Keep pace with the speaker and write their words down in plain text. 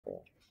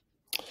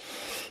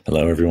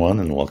Hello,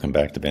 everyone, and welcome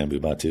back to Bamboo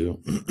Batu.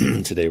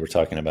 Today, we're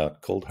talking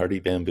about cold hardy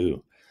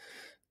bamboo.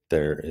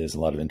 There is a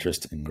lot of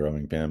interest in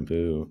growing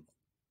bamboo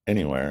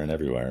anywhere and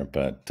everywhere,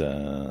 but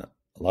a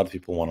lot of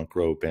people want to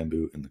grow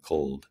bamboo in the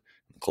cold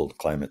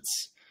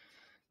climates,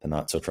 the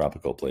not so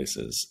tropical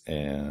places,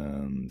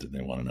 and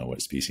they want to know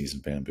what species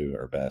of bamboo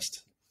are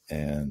best.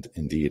 And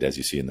indeed, as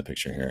you see in the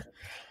picture here,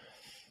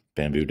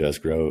 bamboo does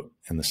grow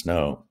in the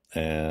snow,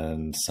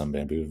 and some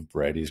bamboo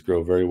varieties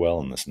grow very well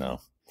in the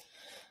snow.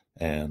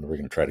 And we're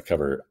going to try to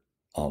cover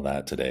all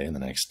that today in the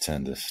next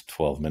 10 to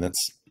 12 minutes.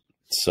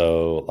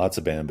 So lots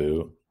of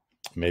bamboo,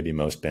 maybe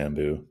most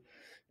bamboo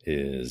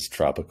is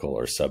tropical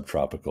or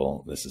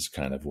subtropical. This is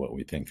kind of what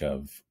we think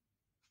of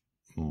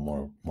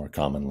more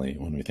commonly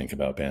when we think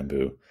about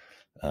bamboo.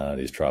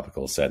 These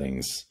tropical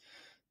settings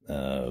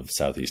of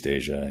Southeast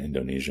Asia,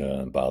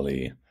 Indonesia,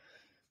 Bali,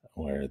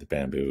 where the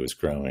bamboo is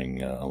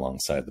growing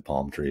alongside the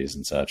palm trees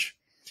and such.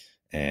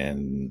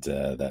 And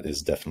that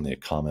is definitely a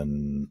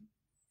common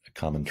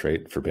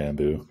trait for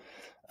bamboo.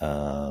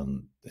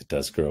 It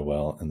does grow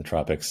well in the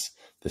tropics.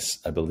 This,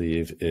 I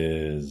believe,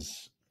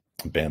 is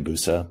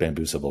Bambusa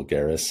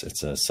vulgaris.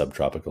 It's a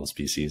subtropical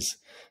species.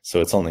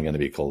 So it's only going to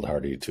be cold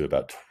hardy to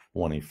about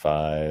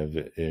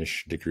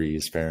 25-ish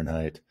degrees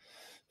Fahrenheit.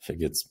 If it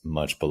gets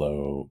much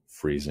below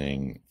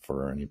freezing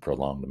for any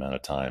prolonged amount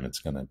of time,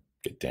 it's going to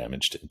get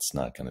damaged. It's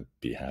not going to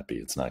be happy.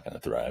 It's not going to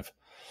thrive.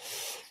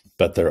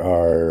 But there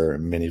are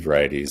many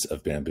varieties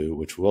of bamboo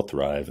which will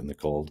thrive in the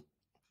cold.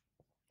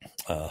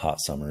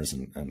 Hot summers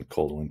and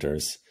cold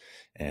winters,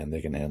 and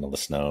they can handle the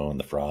snow and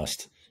the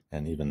frost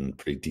and even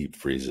pretty deep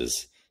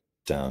freezes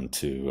down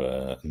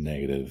to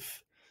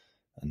negative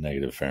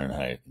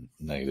Fahrenheit,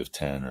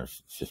 -10 or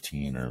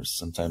 15 or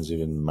sometimes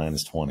even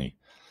 -20.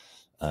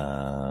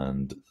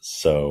 And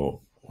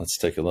so let's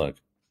take a look.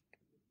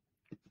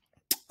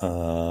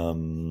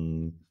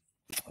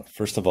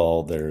 First of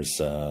all, there's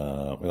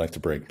we like to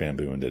break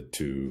bamboo into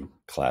two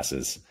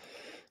classes: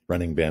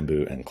 running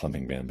bamboo and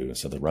clumping bamboo.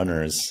 So the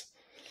runners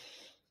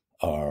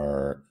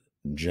are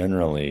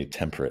generally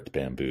temperate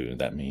bamboo.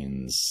 That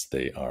means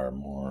they are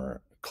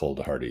more cold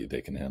hardy.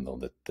 They can handle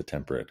the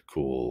temperate,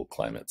 cool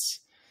climates.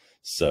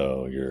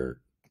 So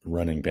your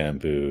running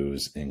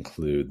bamboos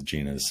include the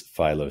genus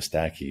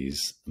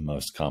Phylostachys.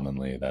 Most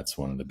commonly, that's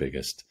one of the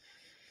biggest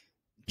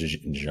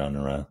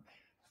genera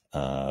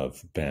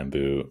of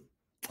bamboo.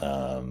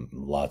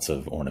 Lots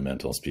of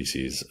ornamental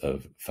species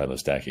of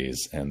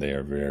Phylostachys, and they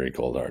are very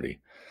cold hardy.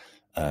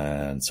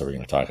 And so we're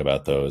going to talk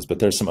about those. But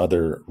there's some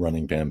other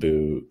running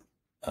bamboo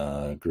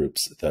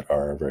groups that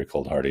are very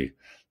cold hardy.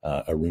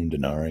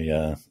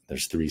 Arundinaria.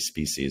 There's 3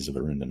 species of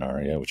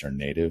Arundinaria which are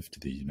native to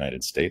the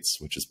United States,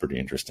 which is pretty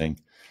interesting.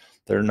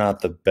 They're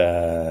not the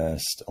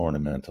best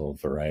ornamental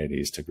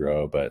varieties to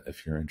grow, but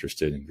if you're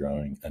interested in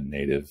growing a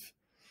native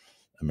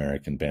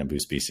American bamboo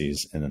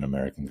species in an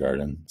American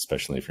garden,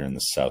 especially if you're in the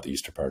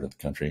southeastern part of the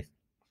country,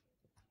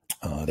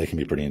 they can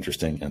be pretty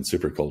interesting and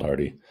super cold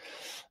hardy.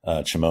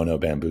 Chimono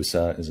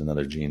bambusa is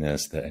another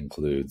genus that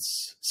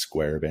includes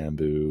square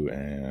bamboo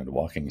and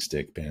walking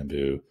stick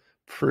bamboo.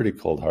 Pretty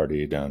cold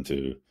hardy, down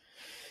to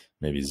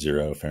maybe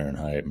 0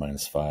 Fahrenheit,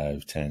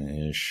 -5,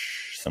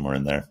 10-ish, somewhere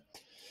in there.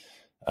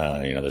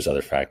 There's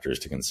other factors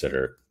to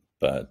consider,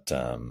 but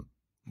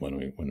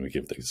when we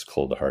give these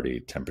cold hardy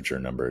temperature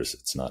numbers,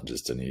 it's not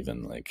just an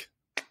even like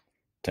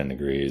 10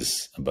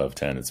 degrees. Above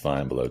 10, it's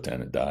fine. Below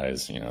 10, it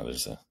dies.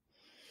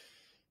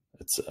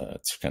 It's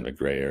kind of a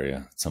gray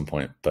area at some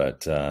point,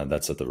 but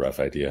that's the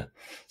rough idea.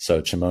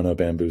 So Chimono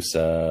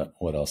bambusa.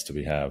 What else do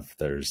we have?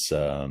 There's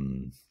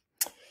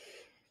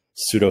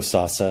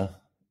Pseudosassa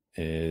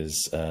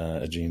is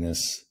a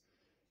genus.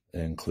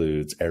 It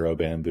includes arrow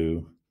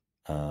bamboo,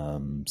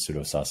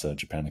 Pseudosassa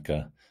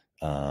japonica.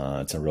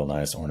 It's a real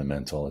nice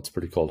ornamental. It's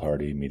pretty cold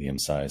hardy,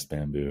 medium-sized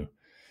bamboo.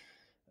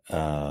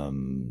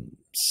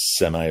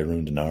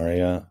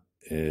 Semi-Arundinaria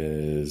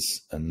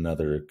is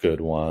another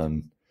good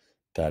one.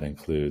 That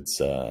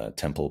includes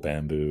temple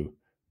bamboo,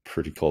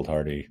 pretty cold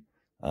hardy,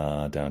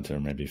 down to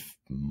maybe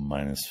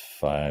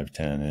 -5,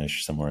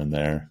 10-ish, somewhere in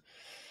there.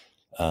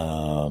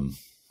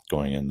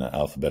 Going in the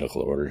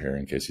alphabetical order here,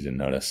 in case you didn't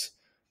notice.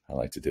 I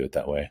like to do it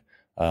that way.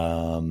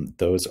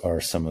 Those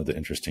are some of the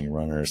interesting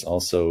runners.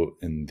 Also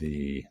in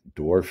the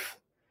dwarf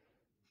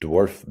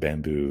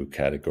bamboo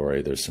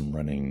category, there's some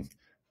running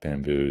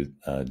bamboo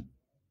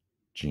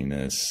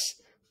genus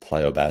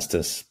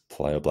Plioblastis.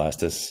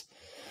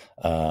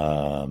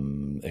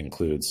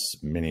 Includes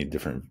many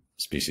different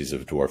species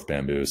of dwarf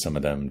bamboo. Some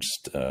of them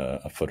just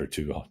a foot or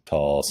 2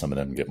 tall. Some of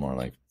them get more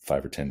like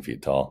 5 or 10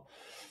 feet tall,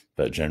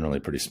 but generally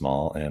pretty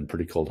small and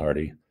pretty cold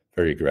hardy,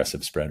 very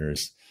aggressive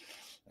spreaders.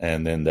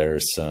 And then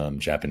there's some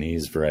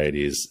Japanese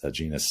varieties,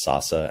 genus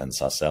Sasa and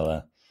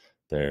Sasella.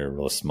 They're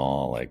real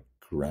small, like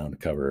ground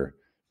cover,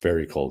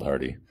 very cold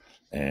hardy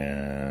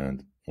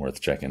and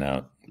worth checking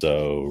out.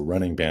 So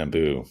running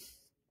bamboo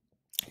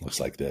looks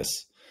like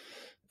this.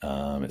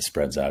 It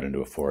spreads out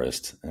into a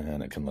forest,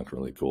 and it can look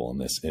really cool.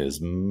 And this is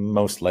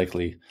most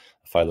likely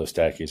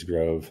Phylostachys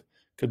grove.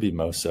 Could be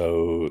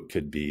Moso,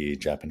 could be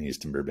Japanese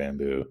timber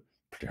bamboo.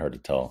 pretty hard to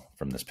tell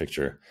from this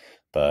picture,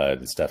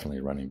 but it's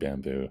definitely running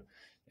bamboo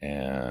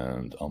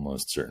and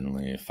almost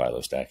certainly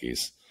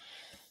Phylostachys.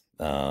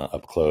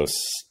 Up close,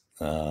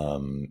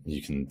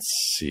 you can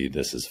see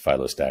this is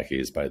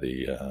Phylostachys by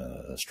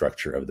the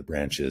structure of the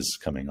branches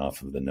coming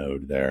off of the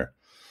node there.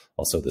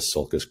 Also the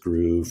sulcus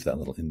groove, that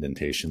little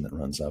indentation that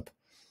runs up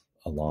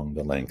along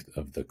the length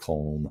of the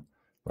culm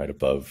right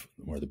above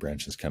where the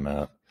branches come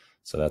out.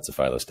 So that's a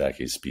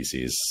Phylostachys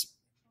species.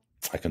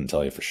 I couldn't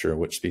tell you for sure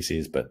which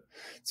species, but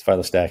it's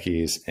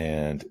Phylostachys,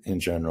 and in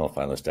general,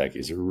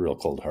 Phylostachys are real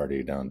cold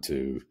hardy,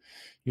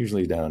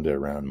 usually down to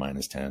around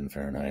 -10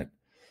 Fahrenheit.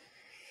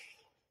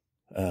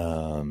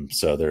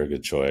 So they're a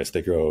good choice.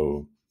 They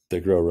grow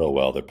real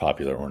well. They're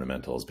popular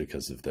ornamentals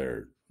because of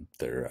their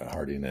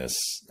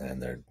hardiness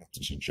and their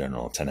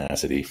general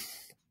tenacity.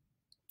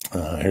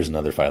 Here's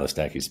another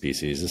Phylostachys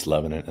species. Just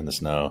loving it in the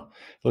snow.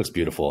 It looks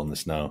beautiful in the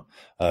snow.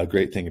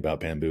 Great thing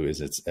about bamboo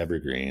is it's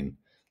evergreen.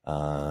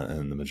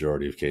 In the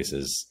majority of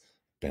cases,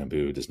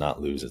 bamboo does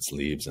not lose its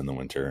leaves in the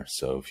winter.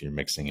 So if you're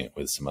mixing it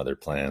with some other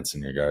plants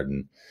in your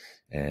garden,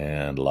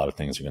 and a lot of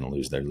things are going to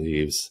lose their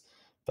leaves,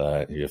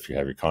 but if you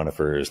have your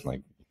conifers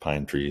like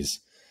pine trees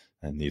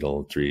and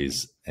needle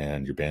trees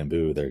and your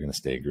bamboo, they're going to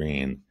stay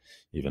green,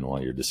 even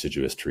while your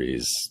deciduous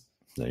trees,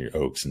 your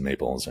oaks and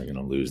maples, are going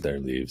to lose their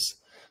leaves.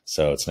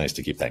 So it's nice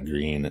to keep that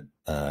green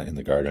in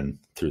the garden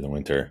through the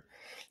winter,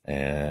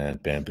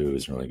 and bamboo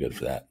is really good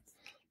for that.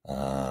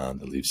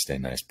 The leaves stay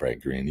nice,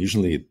 bright green.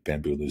 Usually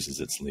bamboo loses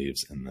its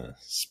leaves in the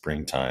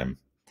springtime,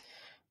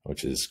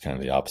 which is kind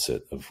of the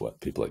opposite of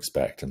what people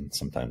expect. And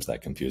sometimes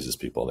that confuses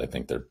people. They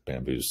think their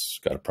bamboo's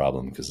got a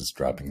problem because it's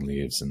dropping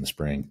leaves in the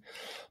spring.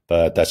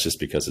 But that's just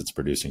because it's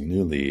producing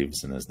new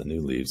leaves. And as the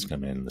new leaves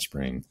come in the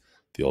spring,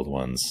 the old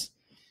ones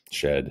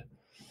shed.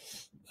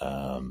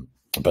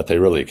 But they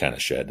really kind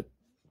of shed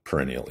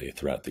perennially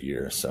throughout the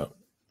year. So,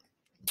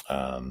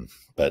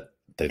 but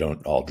they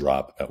don't all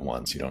drop at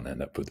once. You don't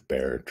end up with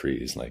bare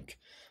trees like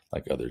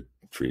other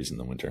trees in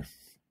the winter.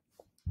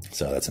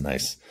 So that's a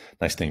nice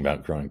thing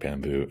about growing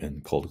bamboo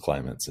in cold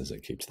climates, is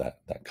it keeps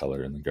that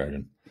color in the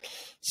garden.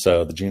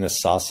 So the genus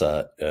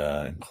Sasa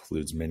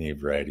includes many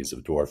varieties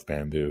of dwarf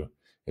bamboo.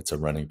 It's a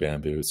running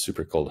bamboo. It's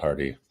super cold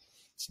hardy.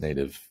 It's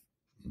native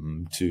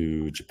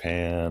to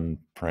Japan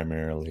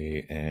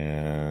primarily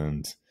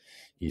and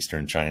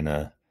Eastern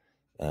China.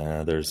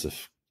 There's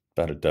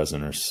about a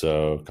dozen or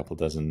so, a couple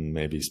dozen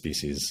maybe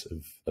species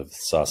of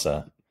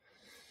Sasa.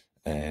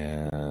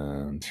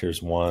 And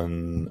here's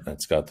one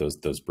that's got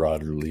those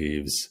broader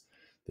leaves.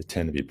 They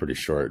tend to be pretty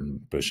short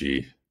and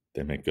bushy.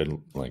 They make good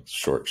like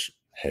short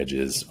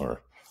hedges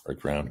or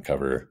ground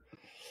cover.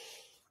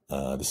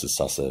 This is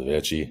Sasa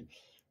vechi.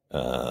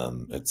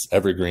 It's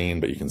evergreen,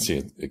 but you can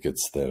see it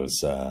gets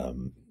those a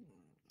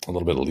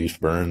little bit of leaf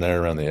burn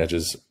there around the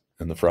edges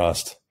in the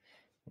frost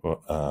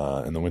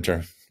in the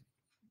winter,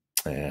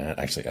 and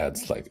actually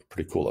adds like a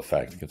pretty cool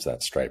effect. It gives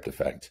that striped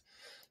effect.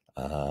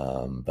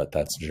 But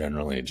that's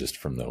generally just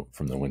from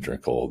the winter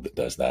cold that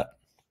does that.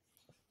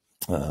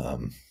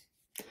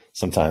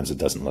 Sometimes it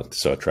doesn't look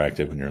so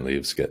attractive when your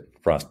leaves get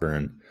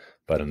frostburn,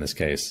 but in this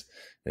case,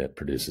 it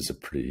produces a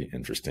pretty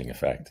interesting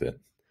effect that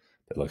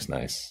looks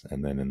nice.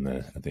 And then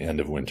at the end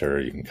of winter,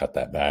 you can cut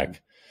that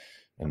back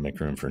and make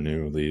room for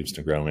new leaves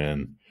to grow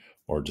in,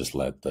 or just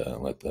let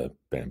the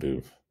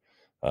bamboo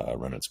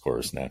run its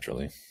course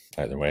naturally.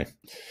 Either way,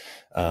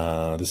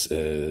 this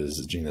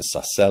is genus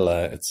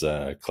Sasella. It's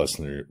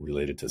closely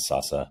related to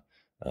Sasa,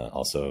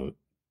 also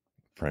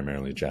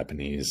primarily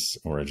Japanese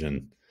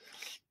origin.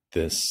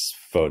 This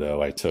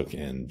photo I took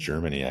in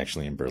Germany,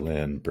 actually in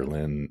Berlin.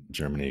 Berlin,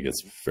 Germany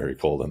gets very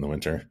cold in the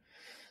winter.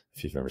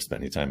 If you've ever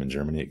spent any time in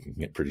Germany, it can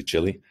get pretty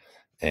chilly.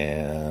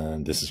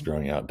 And this is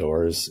growing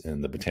outdoors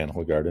in the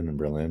botanical garden in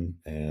Berlin,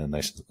 and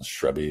nice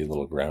shrubby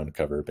little ground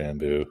cover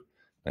bamboo,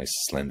 nice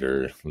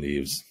slender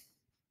leaves.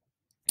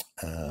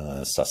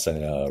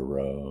 Sasea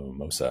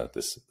romosa,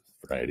 this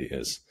variety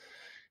is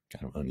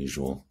kind of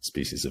unusual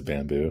species of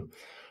bamboo,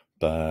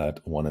 but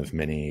one of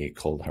many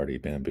cold hardy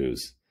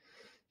bamboos.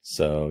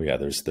 So yeah,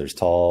 there's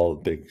tall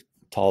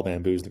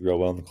bamboos that grow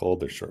well in the cold.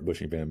 There's short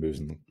bushy bamboos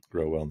that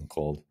grow well in the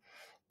cold.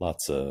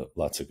 Lots of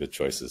good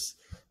choices,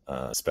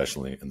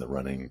 especially in the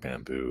running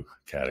bamboo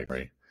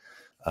category.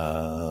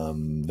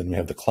 Then we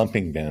have the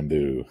clumping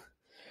bamboo.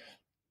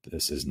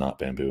 This is not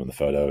bamboo in the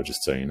photo,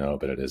 just so you know,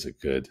 but it is a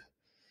good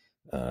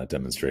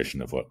demonstration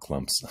of what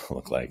clumps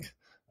look like.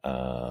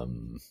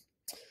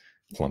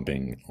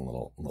 Clumping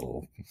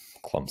little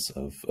clumps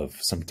of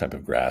some type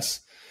of grass.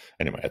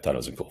 Anyway, I thought it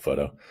was a cool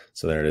photo.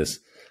 So there it is.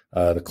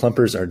 The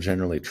clumpers are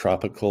generally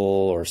tropical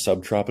or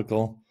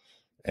subtropical,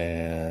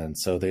 and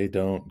so they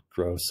don't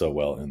grow so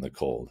well in the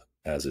cold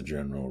as a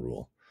general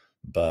rule.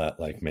 But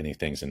like many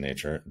things in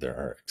nature, there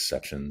are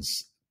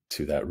exceptions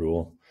to that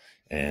rule.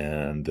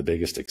 And the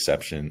biggest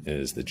exception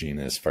is the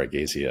genus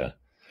Fargesia.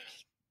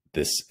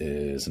 This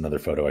is another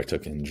photo I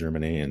took in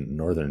Germany, in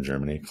northern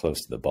Germany,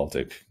 close to the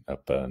Baltic,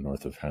 up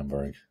north of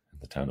Hamburg, in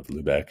the town of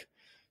Lübeck.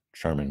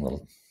 Charming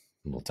little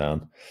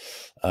town.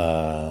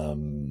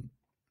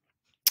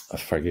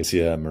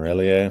 Fargesia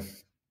morelliae.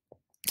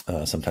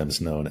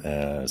 sometimes known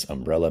as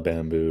umbrella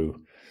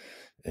bamboo.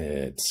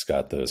 It's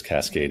got those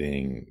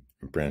cascading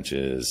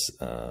branches.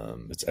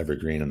 It's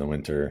evergreen in the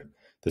winter.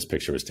 This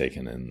picture was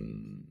taken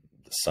in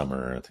the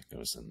summer. I think it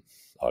was in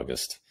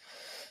August.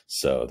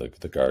 So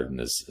the garden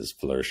is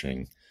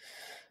flourishing.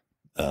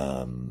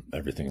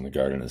 Everything in the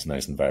garden is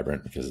nice and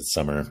vibrant because it's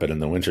summer. But in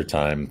the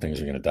wintertime,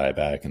 things are going to die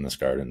back in this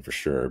garden for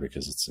sure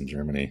because it's in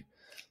Germany.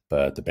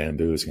 But the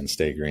bamboo is going to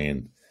stay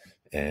green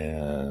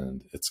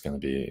and it's going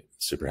to be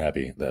super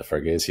happy. The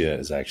Fargesia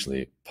is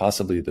actually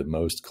possibly the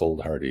most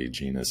cold hardy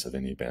genus of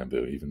any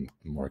bamboo, even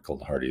more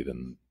cold hardy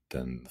than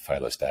the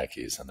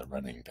Phylostachys and the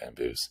running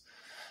bamboos.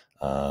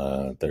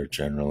 They're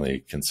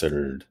generally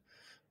considered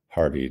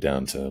hardy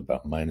down to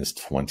about minus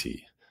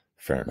 20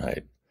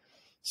 Fahrenheit.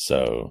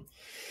 So,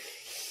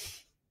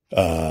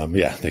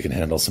 yeah, they can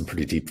handle some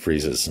pretty deep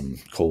freezes, some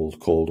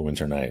cold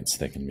winter nights.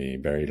 They can be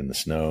buried in the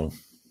snow.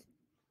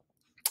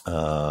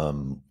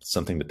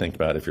 Something to think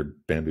about if your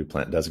bamboo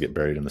plant does get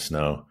buried in the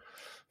snow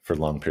for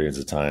long periods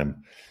of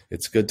time,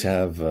 it's good to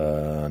have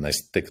a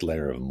nice thick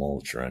layer of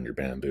mulch around your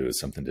bamboo. It's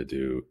something to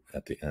do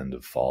at the end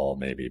of fall,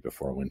 maybe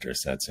before winter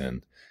sets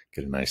in.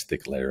 Get a nice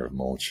thick layer of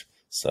mulch.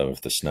 So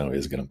if the snow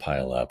is going to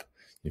pile up,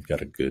 you've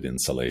got a good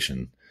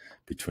insulation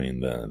between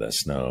the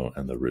snow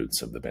and the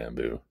roots of the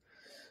bamboo.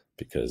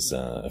 Because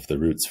if the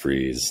roots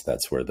freeze,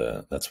 that's where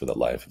the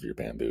life of your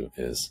bamboo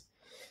is.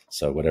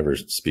 So whatever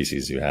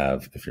species you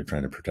have, if you're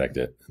trying to protect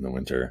it in the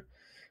winter,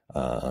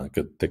 a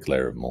good thick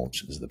layer of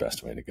mulch is the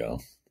best way to go.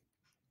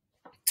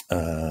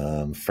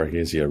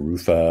 Fargesia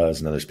rufa is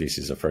another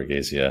species of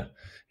Fargesia.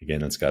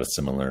 Again, it's got a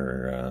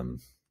similar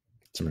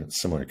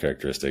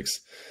characteristics.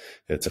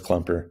 It's a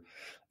clumper.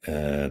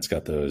 It's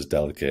got those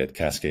delicate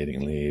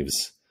cascading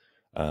leaves.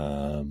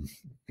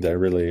 They're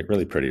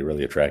really pretty,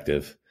 really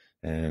attractive,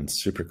 and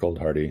super cold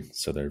hardy.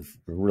 So they're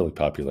really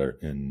popular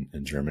in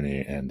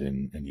Germany and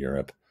in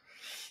Europe.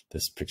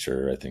 This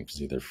picture, I think,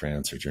 was either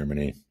France or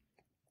Germany.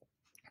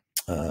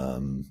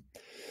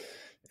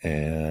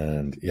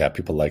 And yeah,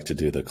 people like to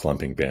do the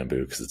clumping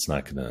bamboo because it's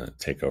not going to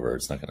take over.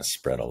 It's not going to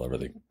spread all over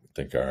the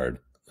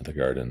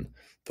garden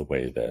the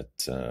way that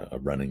a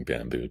running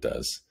bamboo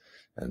does.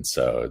 And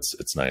so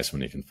it's nice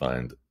when you can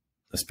find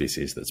a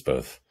species that's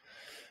both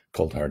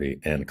cold hardy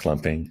and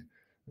clumping.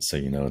 So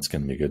you know it's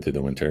going to be good through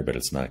the winter, but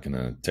it's not going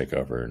to take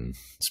over and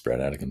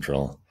spread out of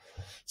control.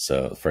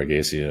 So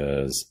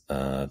Fargesias,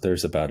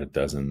 there's about a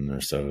dozen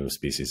or so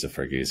species of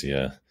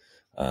Fargesia.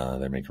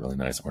 They make really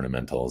nice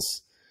ornamentals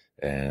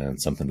and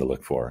something to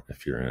look for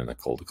if you're in a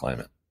cold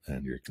climate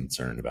and you're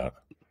concerned about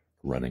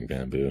running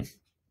bamboo.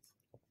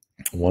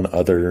 One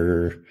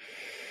other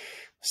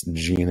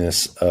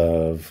genus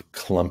of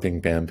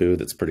clumping bamboo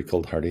that's pretty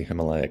cold hardy,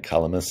 Himalaya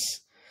calamus.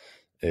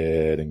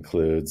 It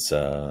includes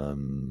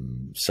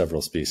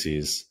several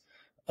species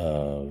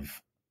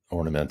of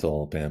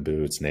ornamental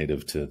bamboo. It's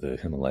native to the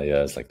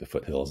Himalayas, like the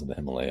foothills of the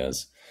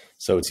Himalayas.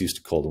 So it's used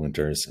to cold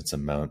winters. It's a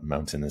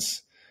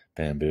mountainous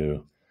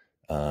bamboo.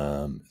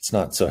 It's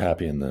not so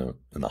happy in the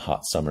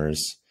hot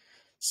summers.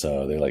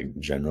 So they like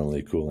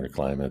generally cooler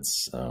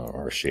climates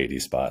or a shady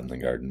spot in the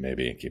garden,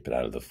 maybe keep it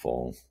out of the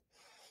full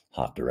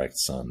hot direct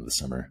sun of the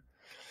summer.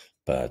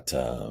 But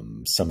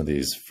some of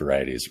these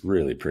varieties,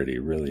 really pretty,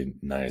 really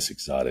nice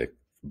exotic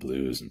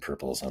blues and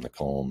purples on the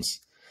culms.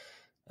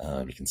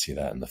 You can see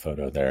that in the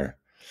photo there.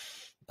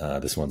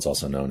 This one's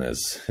also known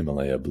as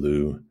Himalaya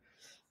blue.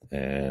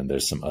 And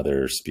there's some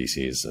other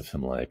species of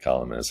Himalaya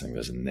calamus. I think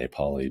there's a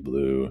Nepali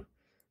blue or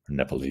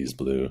Nepalese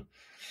blue.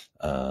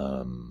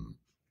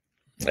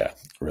 Yeah,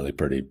 really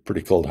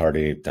pretty cold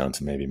hardy, down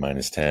to maybe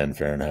minus 10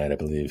 Fahrenheit, I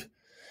believe.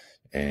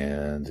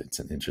 And it's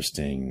an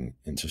interesting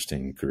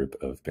group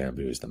of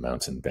bamboos, the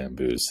mountain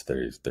bamboos.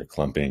 They're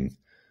clumping,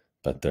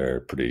 but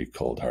they're pretty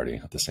cold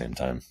hardy at the same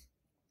time.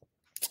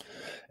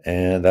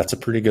 And that's a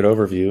pretty good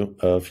overview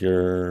of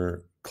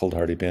your cold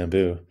hardy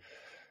bamboo.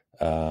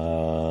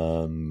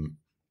 The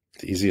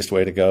easiest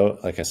way to go,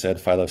 like I said,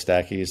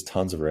 Phylostachys,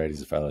 tons of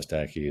varieties of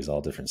Phylostachys,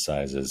 all different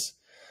sizes,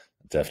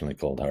 definitely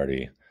cold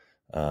hardy.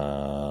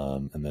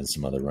 And then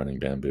some other running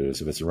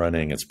bamboos. If it's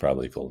running, it's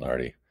probably cold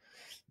hardy.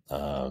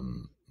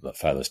 But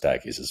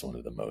Phylostachys is one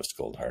of the most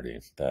cold hardy.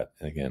 That,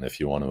 again, if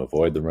you want to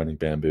avoid the running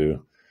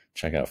bamboo,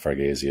 check out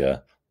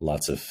Fargesia.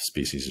 Lots of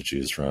species to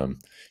choose from.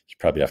 You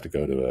probably have to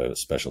go to a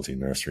specialty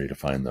nursery to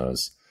find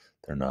those.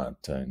 They're not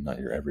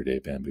your everyday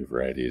bamboo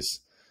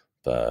varieties,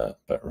 but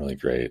really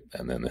great.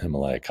 And then the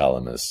Himalaya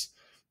calamus,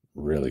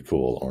 really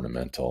cool,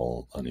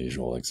 ornamental,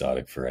 unusual,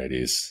 exotic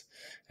varieties.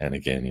 And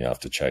again, you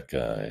have to check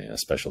a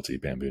specialty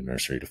bamboo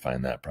nursery to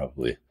find that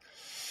probably.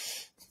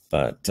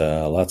 But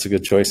lots of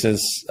good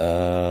choices.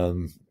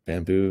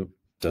 Bamboo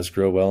does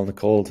grow well in the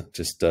cold.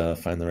 Just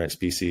find the right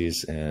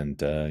species and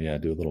yeah,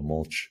 do a little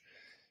mulch.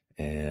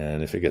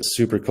 And if it gets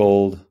super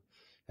cold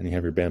and you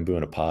have your bamboo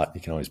in a pot,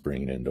 you can always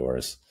bring it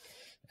indoors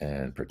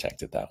and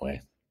protect it that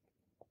way.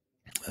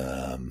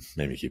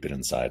 Maybe keep it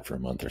inside for a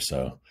month or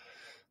so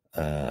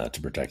to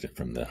protect it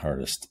from the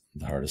hardest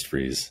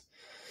freeze.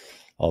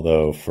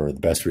 Although for the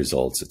best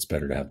results, it's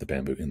better to have the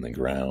bamboo in the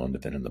ground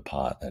than in the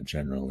pot. That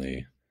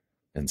generally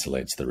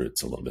insulates the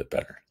roots a little bit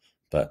better.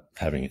 But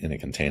having it in a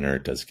container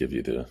does give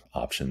you the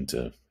option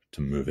to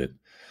move it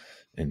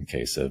in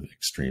case of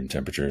extreme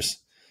temperatures.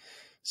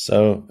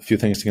 So a few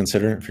things to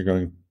consider if you're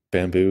growing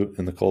bamboo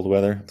in the cold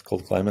weather, the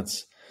cold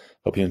climates.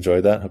 Hope you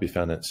enjoyed that. Hope you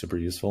found it super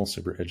useful,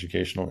 super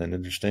educational and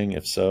interesting.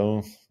 If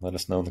so, let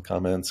us know in the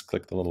comments.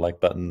 Click the little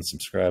like button,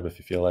 subscribe if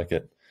you feel like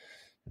it.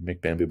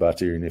 Make Bamboo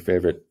Batu your new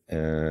favorite,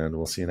 and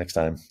we'll see you next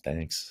time.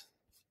 Thanks.